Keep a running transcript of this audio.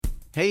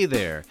Hey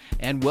there,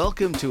 and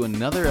welcome to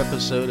another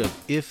episode of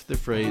If the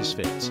Phrase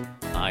Fits.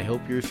 I hope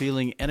you're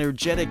feeling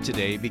energetic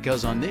today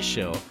because on this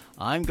show,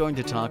 I'm going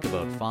to talk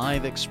about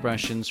 5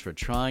 expressions for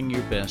trying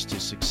your best to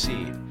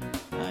succeed.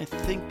 I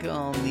think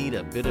I'll need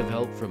a bit of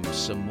help from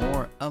some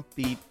more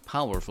upbeat,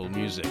 powerful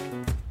music.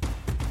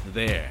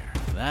 There,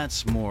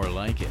 that's more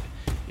like it.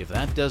 If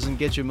that doesn't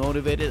get you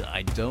motivated,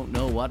 I don't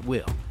know what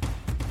will.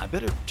 I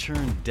better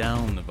turn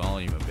down the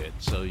volume a bit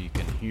so you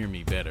can hear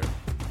me better.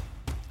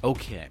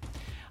 Okay.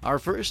 Our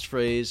first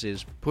phrase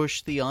is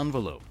push the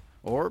envelope,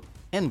 or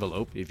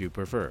envelope if you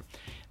prefer.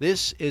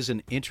 This is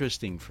an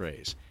interesting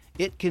phrase.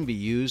 It can be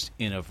used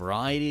in a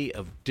variety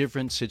of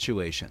different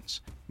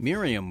situations.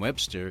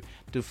 Merriam-Webster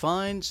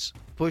defines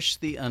push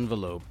the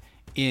envelope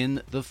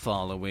in the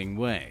following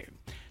way: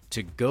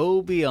 to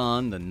go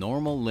beyond the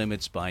normal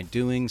limits by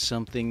doing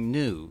something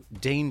new,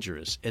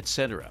 dangerous,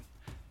 etc.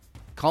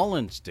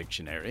 Collins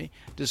Dictionary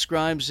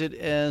describes it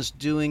as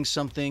doing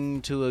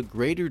something to a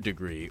greater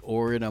degree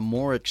or in a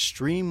more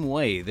extreme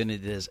way than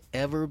it has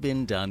ever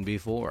been done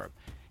before.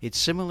 It's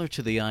similar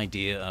to the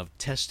idea of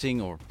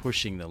testing or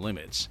pushing the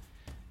limits.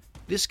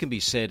 This can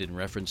be said in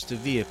reference to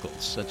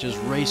vehicles such as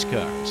race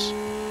cars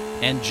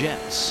and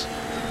jets,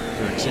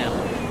 for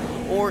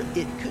example. Or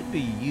it could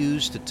be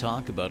used to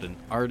talk about an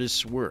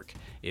artist's work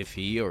if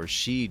he or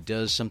she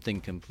does something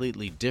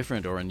completely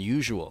different or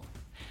unusual.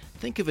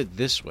 Think of it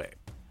this way.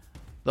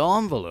 The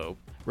envelope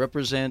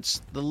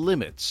represents the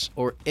limits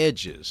or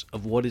edges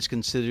of what is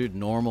considered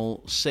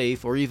normal,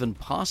 safe, or even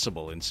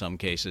possible in some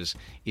cases.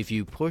 If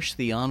you push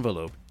the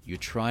envelope, you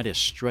try to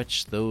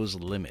stretch those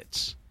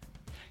limits.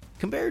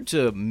 Compared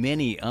to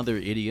many other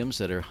idioms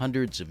that are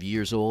hundreds of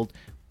years old,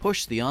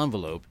 push the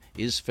envelope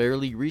is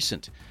fairly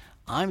recent.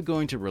 I'm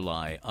going to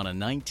rely on a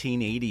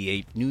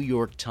 1988 New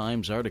York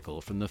Times article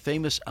from the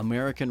famous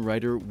American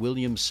writer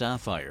William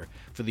Safire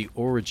for the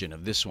origin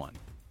of this one.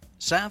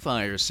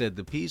 Safire said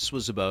the piece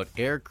was about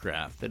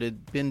aircraft that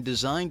had been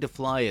designed to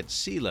fly at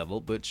sea level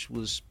but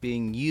was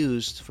being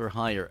used for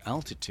higher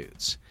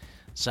altitudes.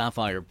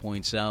 Safire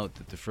points out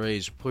that the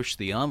phrase push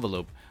the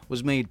envelope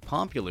was made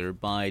popular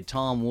by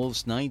Tom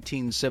Wolfe's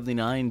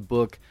 1979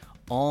 book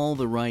All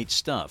the Right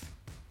Stuff.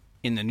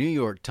 In the New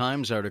York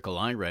Times article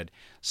I read,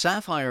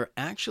 Safire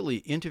actually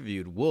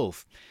interviewed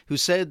Wolfe, who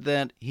said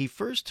that he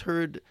first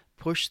heard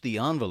push the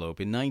envelope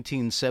in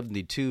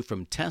 1972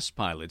 from test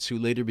pilots who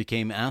later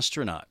became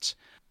astronauts.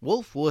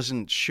 Wolfe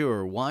wasn't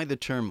sure why the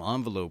term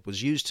envelope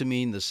was used to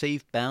mean the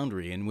safe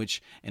boundary in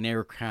which an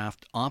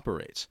aircraft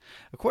operates.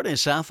 According to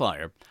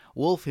Safire,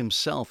 Wolfe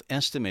himself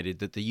estimated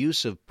that the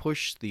use of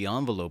push the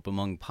envelope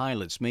among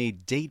pilots may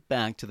date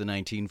back to the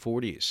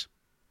 1940s.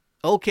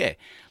 Okay,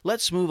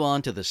 let's move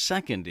on to the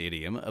second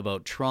idiom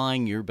about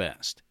trying your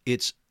best.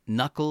 It's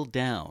knuckle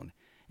down,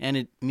 and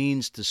it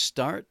means to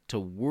start to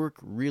work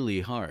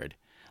really hard.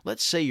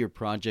 Let's say your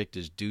project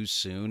is due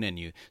soon and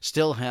you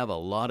still have a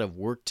lot of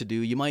work to do.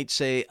 You might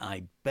say,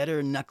 I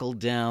better knuckle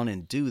down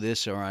and do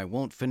this or I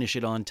won't finish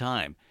it on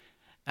time.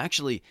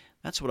 Actually,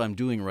 that's what I'm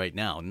doing right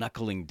now,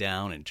 knuckling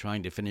down and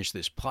trying to finish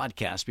this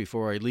podcast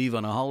before I leave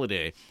on a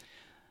holiday.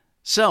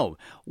 So,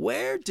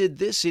 where did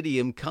this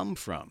idiom come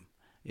from?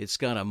 It's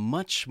got a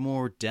much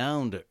more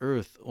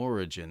down-to-earth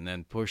origin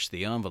than push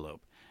the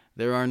envelope.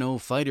 There are no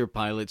fighter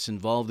pilots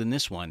involved in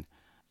this one.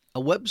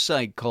 A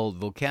website called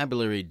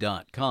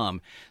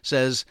vocabulary.com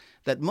says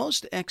that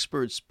most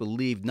experts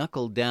believe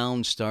knuckle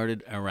down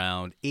started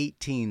around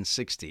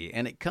 1860,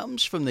 and it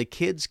comes from the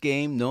kids'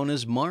 game known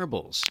as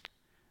marbles.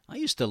 I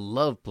used to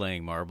love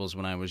playing marbles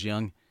when I was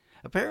young.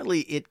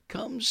 Apparently, it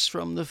comes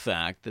from the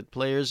fact that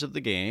players of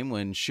the game,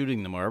 when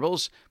shooting the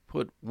marbles,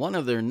 put one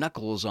of their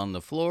knuckles on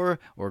the floor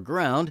or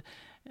ground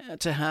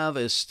to have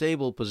a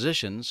stable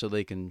position so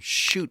they can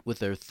shoot with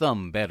their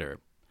thumb better.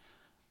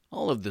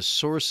 All of the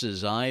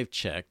sources I've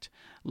checked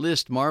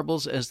list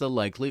marbles as the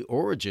likely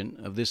origin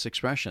of this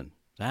expression.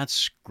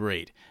 That's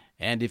great.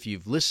 And if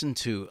you've listened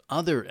to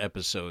other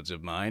episodes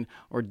of mine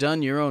or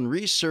done your own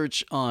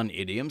research on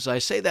idioms, I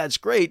say that's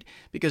great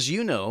because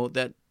you know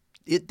that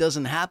it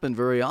doesn't happen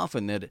very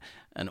often that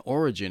an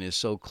origin is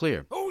so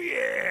clear. Oh,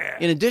 yeah!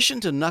 In addition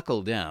to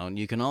knuckle down,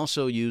 you can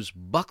also use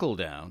buckle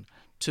down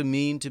to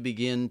mean to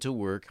begin to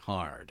work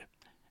hard.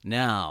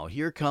 Now,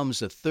 here comes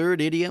the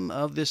third idiom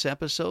of this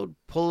episode,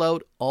 pull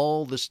out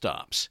all the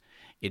stops.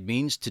 It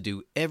means to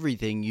do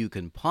everything you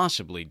can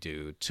possibly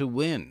do to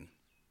win.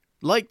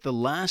 Like the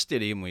last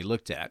idiom we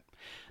looked at,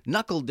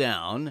 knuckle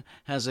down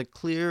has a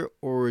clear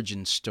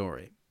origin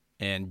story.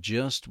 And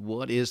just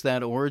what is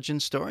that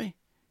origin story?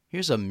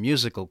 Here's a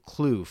musical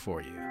clue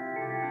for you.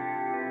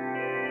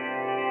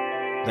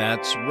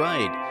 That's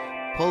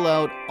right. Pull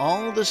out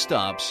all the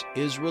stops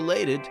is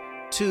related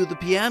to the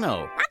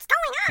piano. What's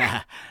going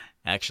on?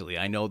 Actually,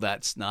 I know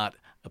that's not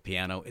a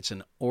piano, it's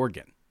an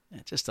organ.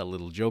 Just a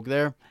little joke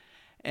there.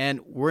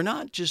 And we're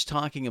not just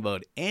talking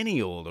about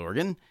any old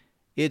organ.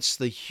 It's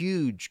the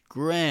huge,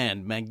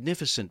 grand,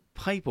 magnificent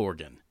pipe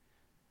organ.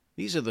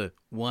 These are the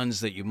ones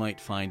that you might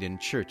find in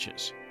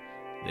churches.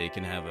 They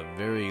can have a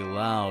very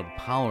loud,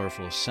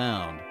 powerful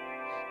sound.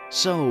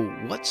 So,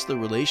 what's the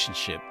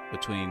relationship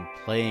between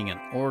playing an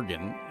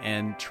organ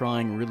and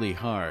trying really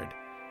hard?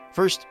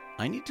 First,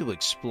 I need to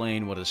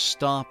explain what a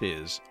stop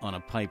is on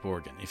a pipe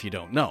organ, if you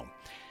don't know.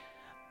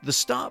 The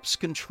stops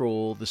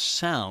control the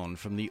sound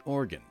from the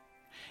organ.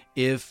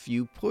 If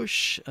you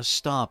push a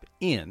stop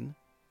in,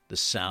 the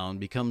sound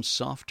becomes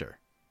softer.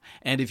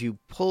 And if you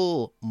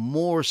pull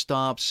more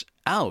stops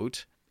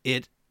out,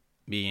 it,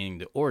 being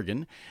the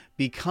organ,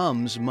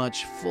 becomes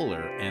much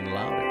fuller and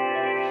louder.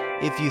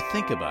 If you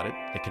think about it,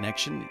 the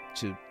connection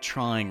to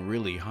trying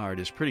really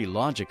hard is pretty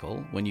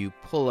logical. When you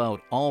pull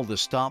out all the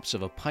stops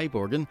of a pipe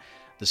organ,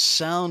 the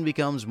sound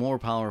becomes more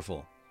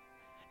powerful.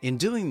 In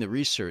doing the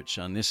research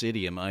on this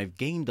idiom, I've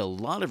gained a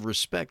lot of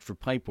respect for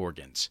pipe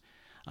organs.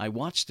 I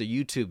watched a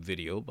YouTube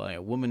video by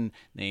a woman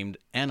named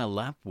Anna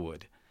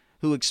Lapwood,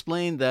 who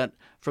explained that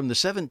from the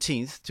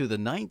 17th to the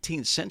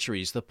 19th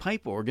centuries, the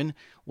pipe organ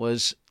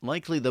was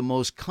likely the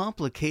most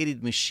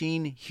complicated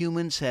machine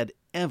humans had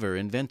ever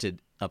invented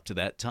up to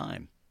that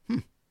time.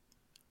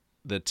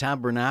 The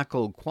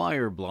Tabernacle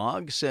Choir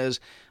blog says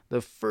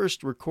the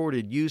first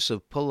recorded use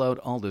of pull out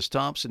all the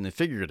stops in the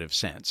figurative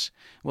sense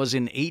was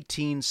in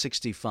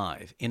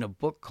 1865 in a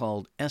book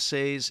called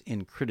Essays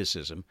in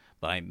Criticism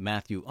by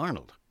Matthew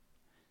Arnold.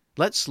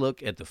 Let's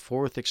look at the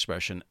fourth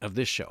expression of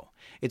this show.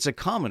 It's a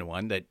common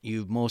one that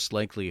you've most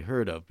likely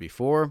heard of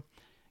before.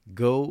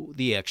 Go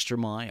the extra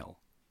mile.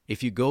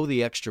 If you go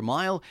the extra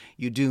mile,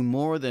 you do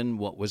more than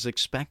what was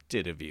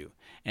expected of you,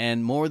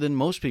 and more than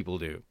most people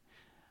do.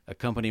 A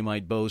company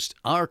might boast,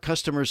 our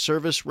customer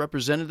service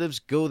representatives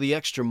go the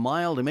extra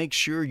mile to make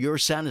sure you're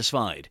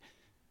satisfied.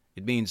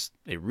 It means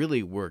they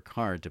really work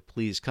hard to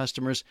please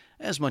customers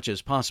as much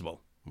as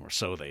possible, or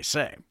so they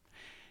say.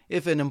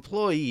 If an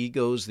employee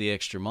goes the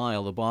extra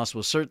mile, the boss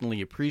will certainly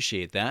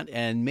appreciate that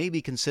and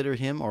maybe consider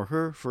him or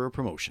her for a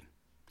promotion.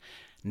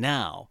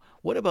 Now,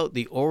 what about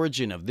the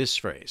origin of this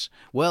phrase?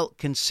 Well,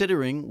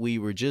 considering we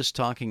were just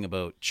talking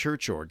about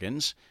church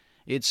organs,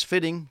 it's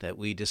fitting that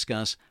we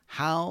discuss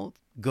how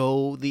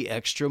go the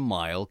extra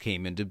mile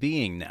came into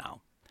being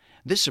now.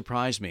 This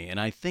surprised me, and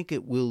I think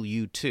it will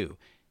you too.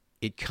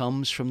 It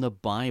comes from the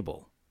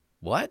Bible.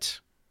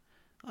 What?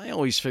 I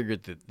always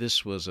figured that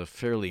this was a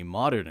fairly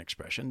modern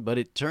expression, but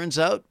it turns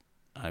out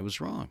I was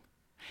wrong.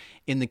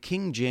 In the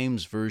King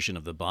James Version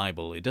of the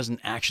Bible, it doesn't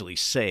actually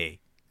say,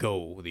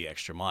 go the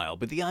extra mile,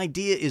 but the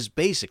idea is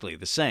basically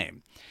the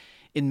same.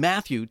 In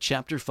Matthew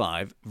chapter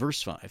 5,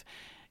 verse 5,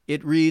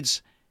 it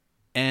reads,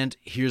 and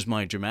here's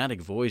my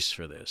dramatic voice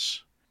for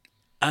this,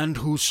 and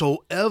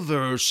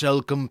whosoever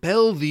shall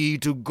compel thee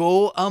to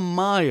go a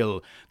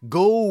mile,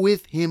 go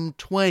with him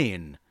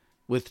twain,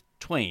 with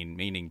twain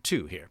meaning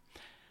two here.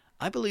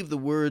 I believe the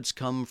words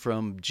come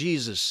from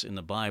Jesus in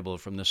the Bible,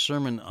 from the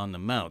Sermon on the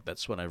Mount.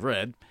 That's what I've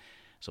read,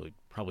 so it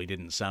probably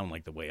didn't sound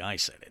like the way I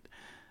said it.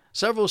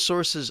 Several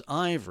sources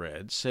I've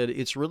read said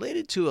it's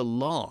related to a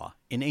law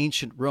in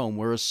ancient Rome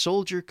where a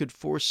soldier could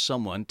force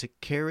someone to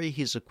carry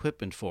his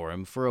equipment for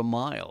him for a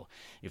mile.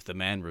 If the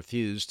man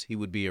refused, he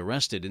would be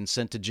arrested and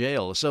sent to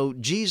jail. So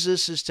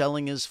Jesus is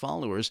telling his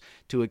followers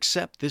to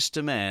accept this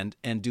demand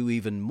and do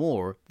even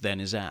more than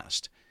is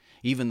asked.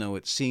 Even though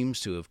it seems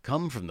to have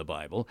come from the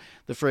Bible,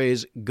 the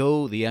phrase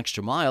go the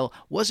extra mile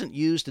wasn't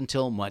used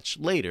until much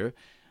later.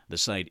 The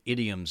site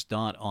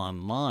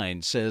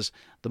idioms.online says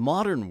the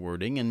modern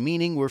wording and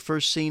meaning were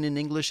first seen in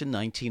English in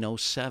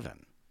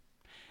 1907.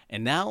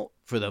 And now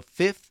for the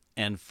fifth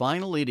and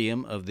final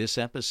idiom of this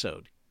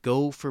episode,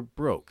 go for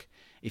broke.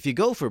 If you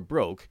go for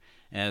broke,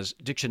 as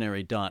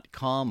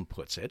dictionary.com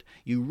puts it,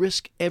 you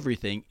risk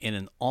everything in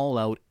an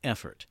all-out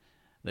effort.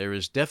 There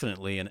is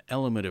definitely an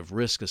element of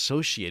risk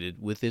associated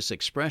with this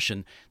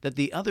expression that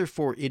the other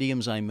four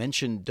idioms I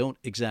mentioned don't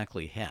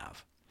exactly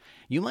have.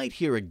 You might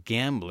hear a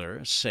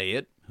gambler say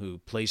it who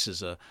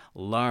places a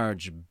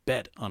large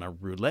bet on a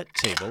roulette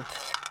table,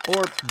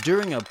 or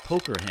during a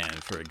poker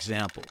hand, for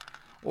example.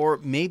 Or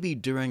maybe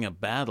during a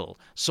battle,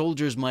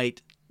 soldiers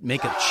might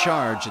make a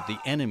charge at the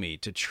enemy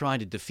to try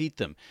to defeat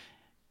them.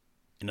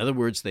 In other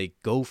words, they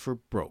go for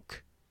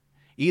broke.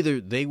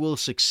 Either they will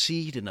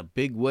succeed in a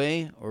big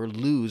way or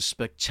lose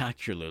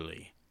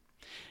spectacularly.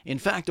 In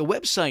fact, a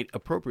website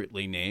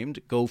appropriately named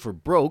Go for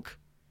Broke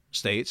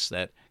states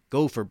that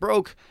Go for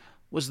Broke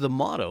was the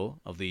motto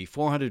of the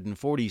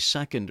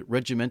 442nd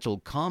Regimental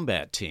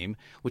Combat Team,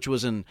 which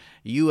was an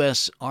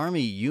U.S.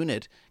 Army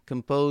unit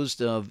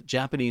composed of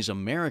Japanese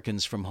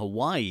Americans from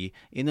Hawaii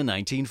in the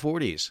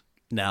 1940s.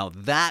 Now,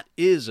 that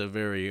is a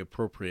very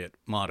appropriate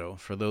motto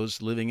for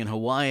those living in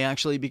Hawaii,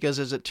 actually, because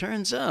as it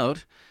turns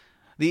out,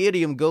 the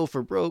idiom go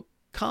for broke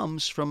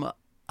comes from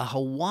a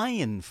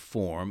Hawaiian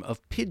form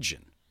of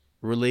pigeon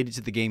related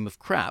to the game of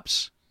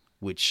craps,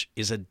 which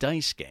is a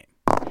dice game.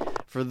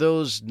 For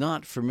those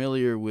not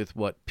familiar with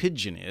what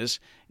pigeon is,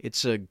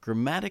 it's a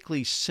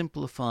grammatically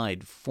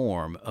simplified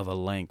form of a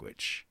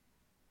language.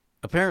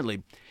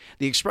 Apparently,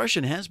 the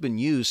expression has been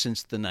used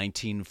since the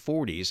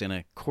 1940s, and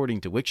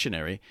according to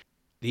Wiktionary,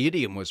 the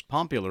idiom was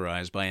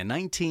popularized by a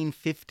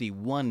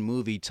 1951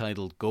 movie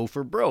titled Go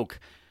for Broke,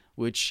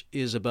 which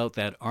is about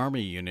that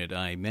Army unit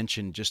I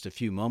mentioned just a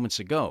few moments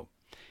ago.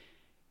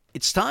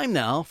 It's time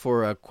now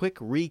for a quick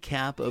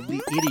recap of the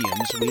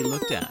idioms we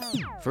looked at.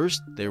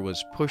 First, there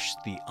was push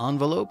the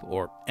envelope,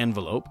 or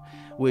envelope,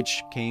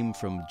 which came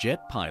from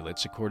jet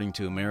pilots according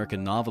to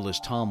American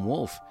novelist Tom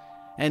Wolfe,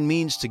 and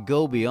means to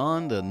go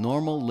beyond the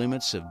normal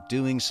limits of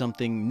doing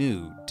something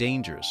new,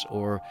 dangerous,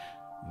 or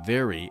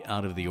very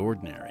out of the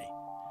ordinary.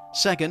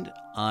 Second,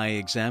 I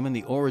examined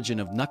the origin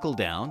of knuckle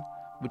down,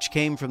 which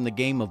came from the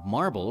game of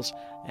marbles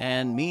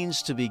and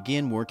means to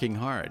begin working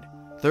hard.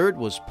 Third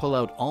was pull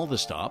out all the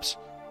stops,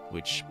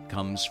 which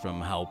comes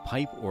from how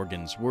pipe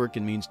organs work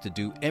and means to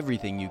do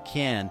everything you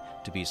can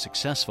to be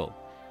successful.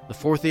 The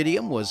fourth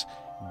idiom was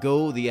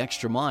go the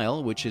extra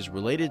mile, which is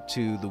related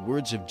to the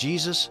words of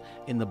Jesus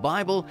in the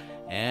Bible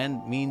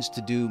and means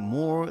to do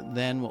more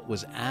than what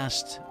was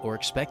asked or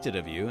expected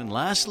of you. And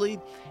lastly,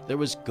 there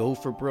was go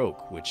for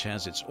broke, which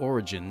has its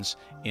origins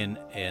in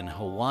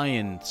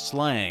Hawaiian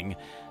slang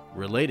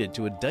related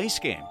to a dice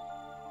game.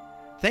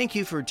 Thank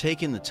you for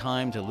taking the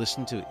time to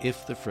listen to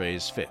If the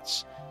Phrase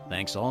Fits.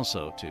 Thanks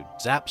also to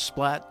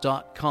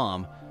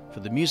Zapsplat.com for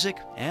the music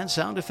and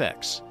sound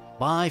effects.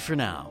 Bye for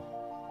now.